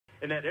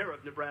in that era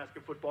of Nebraska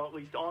football, at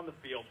least on the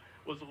field,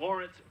 was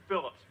Lawrence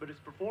Phillips. But his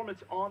performance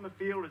on the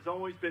field has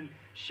always been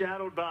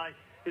shadowed by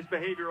his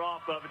behavior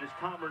off of it. As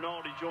Tom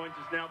Rinaldi joins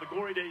us now, the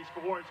glory days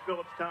for Lawrence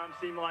Phillips, Tom,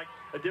 seem like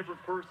a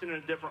different person in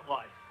a different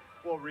life.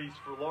 Well, Reese,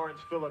 for Lawrence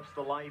Phillips,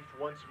 the life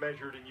once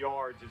measured in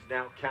yards is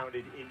now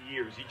counted in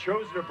years. He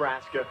chose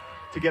Nebraska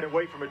to get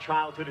away from a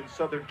childhood in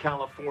Southern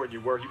California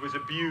where he was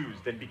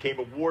abused and became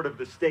a ward of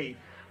the state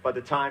by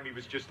the time he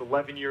was just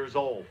 11 years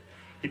old.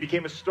 He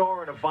became a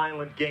star in a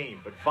violent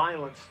game, but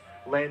violence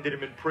landed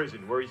him in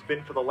prison, where he's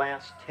been for the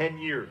last 10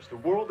 years. The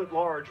world at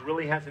large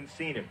really hasn't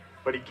seen him,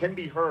 but he can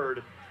be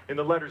heard in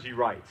the letters he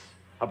writes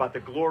about the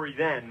glory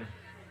then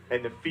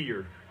and the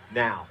fear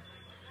now.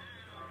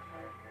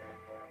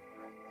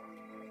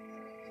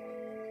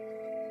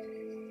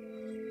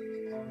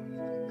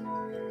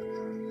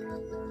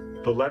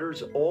 The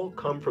letters all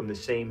come from the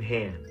same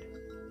hand,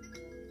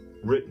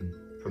 written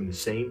from the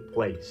same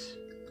place.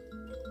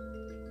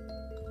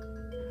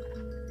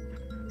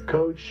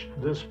 Coach,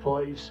 this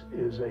place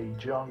is a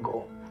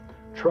jungle,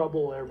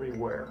 trouble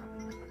everywhere,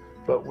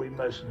 but we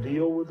must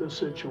deal with the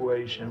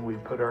situation we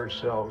put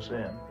ourselves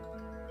in.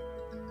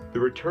 The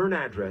return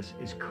address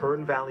is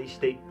Kern Valley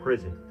State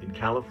Prison in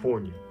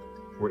California,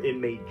 where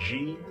inmate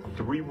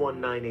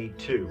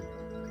G31982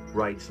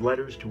 writes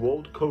letters to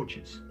old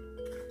coaches,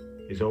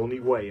 his only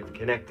way of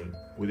connecting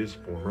with his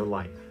former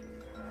life.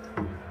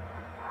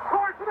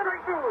 Lawrence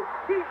delivering through.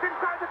 He's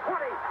inside the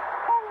 20.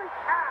 Holy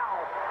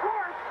cow!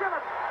 Lawrence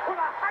Phillips with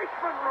a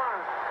Heisman run.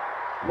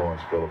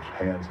 Lawrence Phillips,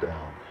 hands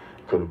down,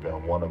 could have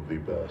been one of the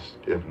best,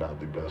 if not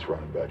the best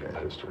running back in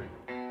history.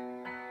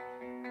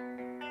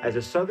 As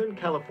a Southern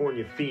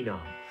California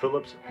phenom,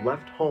 Phillips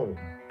left home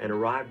and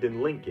arrived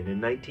in Lincoln in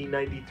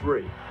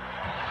 1993. They got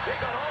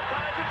all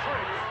kinds of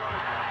tricks,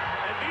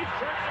 and these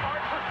tricks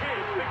aren't for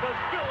kids because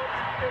Phillips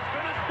is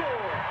going to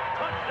score.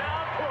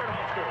 Touchdown,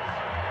 Cornhuskers.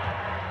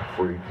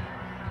 Freak.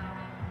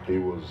 He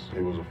was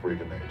a freak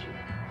of nature.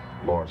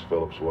 Lawrence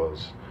Phillips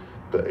was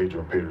the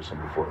Adrian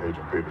Peterson before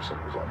Adrian Peterson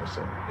was on the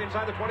scene.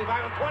 Inside the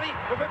 25 and 20,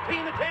 the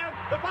 15, the 10,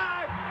 the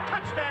 5,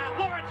 touchdown,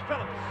 Lawrence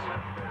Phillips.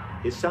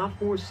 His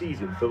sophomore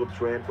season,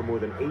 Phillips ran for more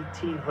than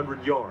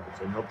 1,800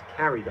 yards and helped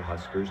carry the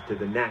Huskers to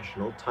the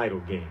national title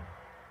game.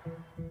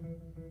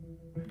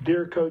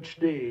 Dear Coach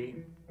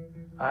D,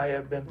 I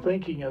have been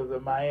thinking of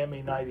the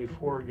Miami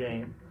 '94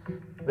 game.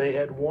 They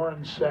had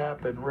Warren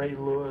Sapp and Ray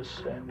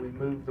Lewis, and we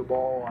moved the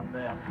ball on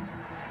them.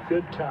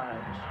 Good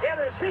times. It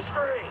is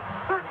history,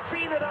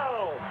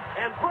 13-0,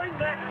 and bring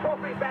that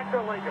trophy back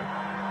to Lincoln.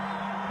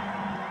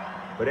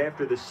 But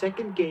after the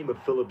second game of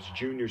Phillips'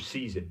 junior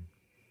season,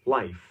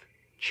 life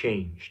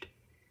changed.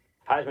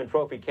 Heisman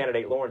Trophy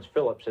candidate Lawrence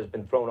Phillips has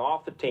been thrown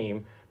off the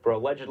team for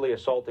allegedly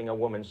assaulting a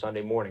woman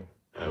Sunday morning.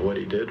 What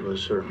he did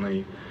was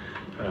certainly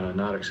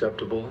not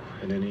acceptable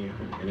in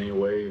any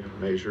way,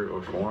 measure,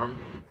 or form.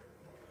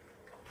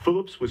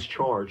 Phillips was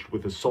charged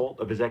with assault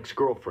of his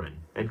ex-girlfriend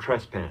and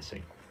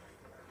trespassing.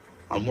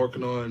 I'm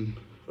working on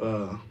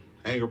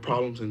anger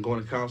problems and going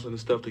to counseling and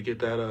stuff to get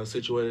that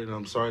situated.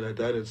 I'm sorry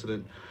that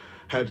incident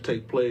had to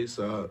take place,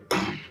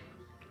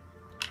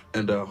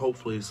 and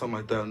hopefully something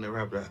like that will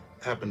never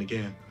happen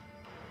again.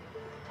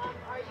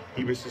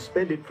 He was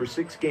suspended for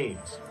 6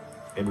 games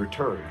and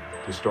returned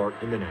to start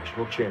in the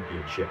national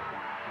championship.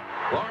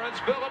 Lawrence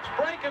Phillips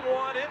breaking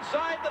one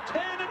inside the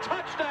 10 and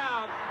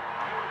touchdown.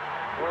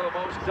 One of the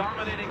most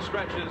dominating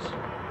stretches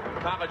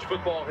in college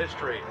football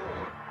history.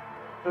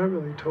 I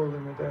really told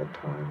him at that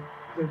time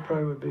that it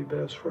probably would be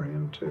best for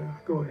him to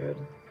go ahead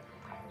and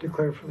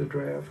declare for the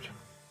draft.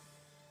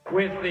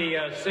 With the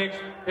 6th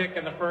pick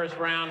in the first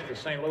round, the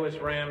St. Louis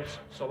Rams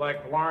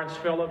select Lawrence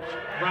Phillips,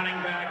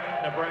 running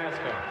back,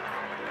 Nebraska.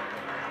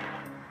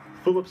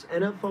 Phillips'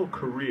 NFL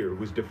career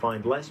was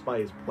defined less by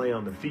his play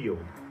on the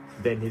field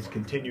than his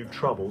continued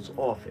troubles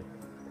off it.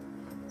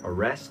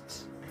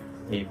 Arrests.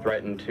 He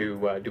threatened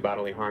to do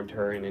bodily harm to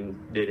her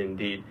and did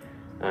indeed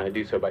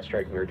do so by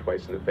striking her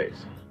twice in the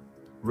face.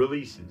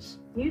 Releases.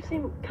 You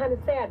seem kind of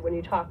sad when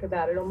you talk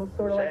about it, almost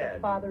sort of like a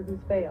father who's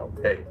failed.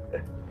 Hey,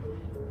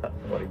 I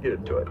want to get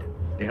into it.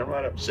 Damn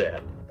right I'm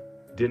sad.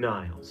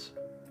 Denials.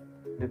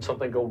 Did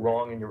something go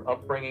wrong in your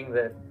upbringing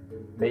that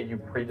made you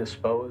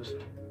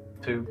predisposed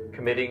to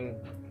committing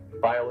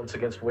violence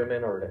against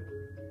women, or?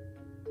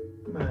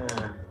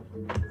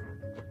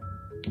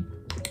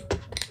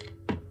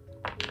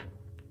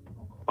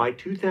 By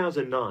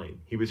 2009,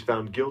 he was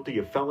found guilty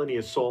of felony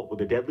assault with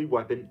a deadly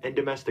weapon and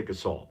domestic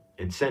assault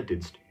and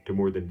sentenced to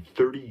more than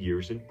 30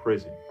 years in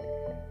prison.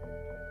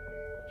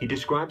 He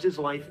describes his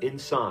life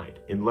inside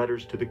in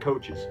letters to the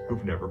coaches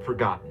who've never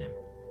forgotten him.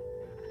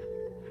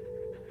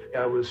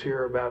 I was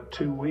here about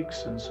 2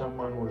 weeks and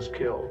someone was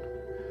killed.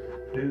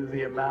 Due to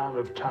the amount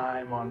of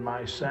time on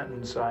my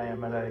sentence, I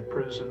am in a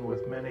prison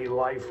with many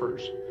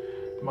lifers.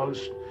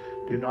 Most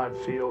do not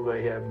feel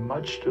they have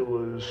much to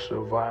lose,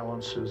 so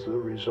violence is the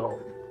result.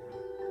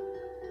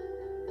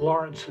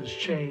 Lawrence has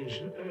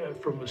changed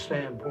from the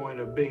standpoint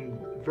of being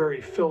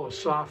very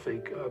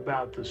philosophic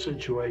about the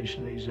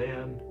situation he's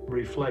in,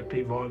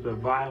 reflective on the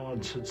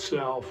violence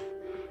itself,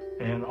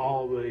 and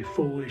all the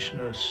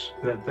foolishness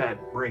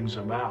that brings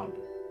about.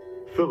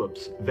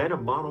 Phillips, then a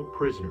model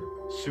prisoner,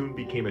 soon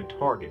became a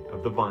target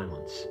of the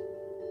violence.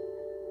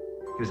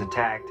 He was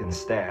attacked and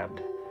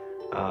stabbed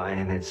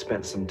and had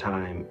spent some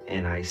time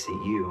in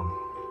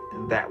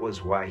ICU. That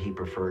was why he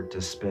preferred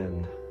to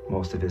spend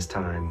most of his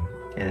time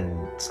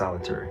in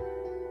solitary.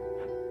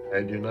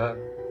 I do not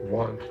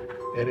want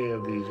any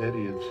of these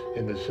idiots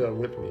in the cell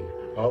with me.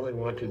 All they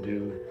want to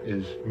do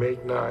is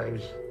make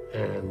knives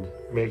and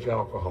make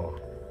alcohol.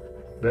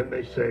 Then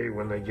they say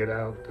when they get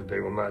out that they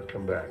will not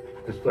come back.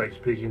 It's like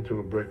speaking to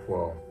a brick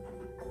wall.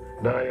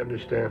 Now I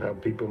understand how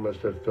people must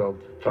have felt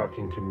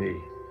talking to me.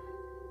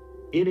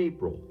 In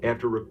April,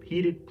 after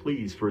repeated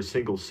pleas for a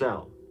single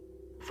cell,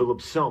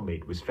 Phillips'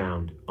 cellmate was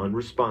found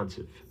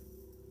unresponsive.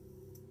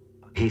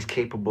 He's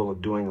capable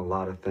of doing a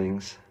lot of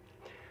things.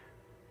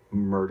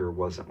 Murder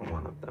wasn't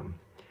one of them.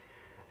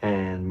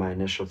 And my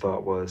initial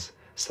thought was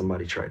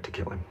somebody tried to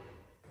kill him.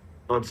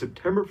 On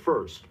September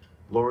 1st,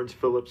 Lawrence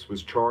Phillips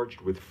was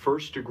charged with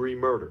first-degree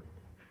murder.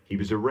 He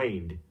was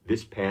arraigned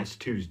this past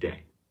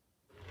Tuesday.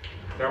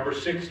 Number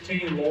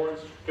 16,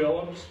 Lawrence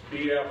Phillips,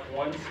 BF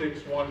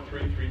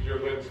 161330.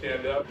 Go ahead and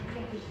stand up.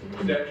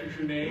 Is that your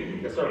true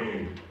name? Yes,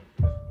 sir.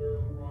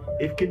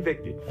 If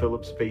convicted,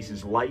 Phillips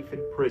faces life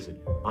in prison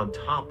on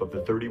top of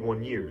the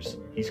 31 years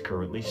he's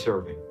currently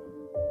serving.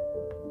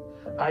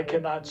 I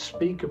cannot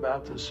speak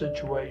about the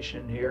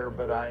situation here,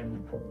 but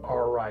I'm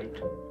all right.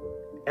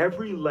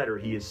 Every letter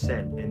he has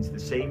sent ends the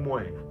same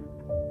way.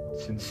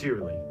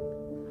 Sincerely,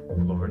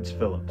 Lawrence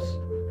Phillips.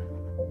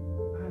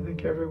 I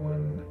think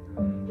everyone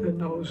that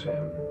knows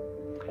him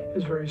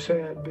is very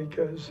sad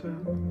because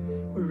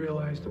we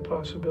realize the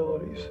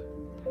possibilities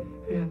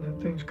and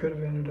that things could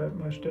have ended up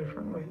much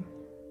differently.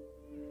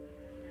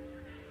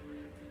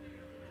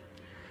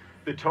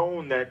 The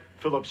tone that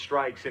Phillips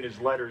strikes in his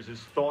letters is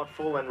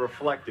thoughtful and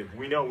reflective.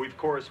 We know we've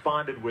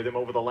corresponded with him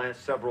over the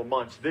last several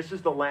months. This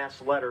is the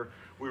last letter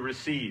we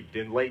received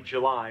in late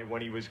July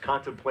when he was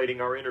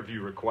contemplating our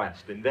interview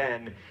request. And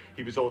then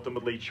he was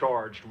ultimately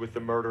charged with the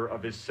murder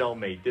of his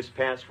cellmate. This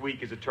past week,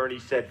 his attorney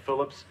said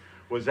Phillips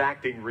was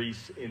acting,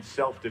 Reese, in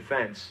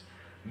self-defense.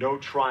 No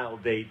trial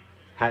date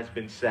has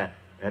been set.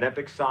 An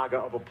epic saga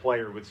of a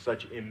player with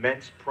such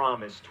immense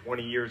promise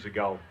 20 years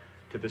ago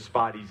to the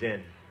spot he's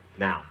in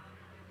now.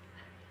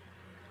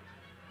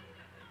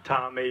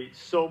 Tom, a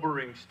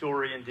sobering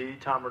story indeed.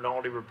 Tom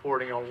Rinaldi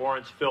reporting on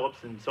Lawrence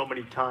Phillips, and so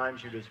many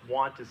times you just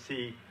want to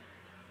see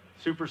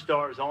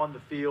superstars on the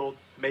field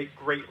make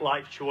great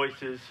life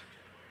choices,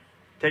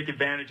 take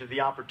advantage of the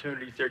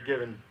opportunities they're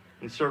given,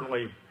 and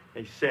certainly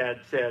a sad,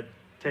 sad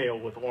tale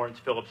with Lawrence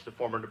Phillips, the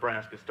former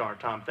Nebraska star.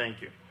 Tom,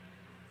 thank you.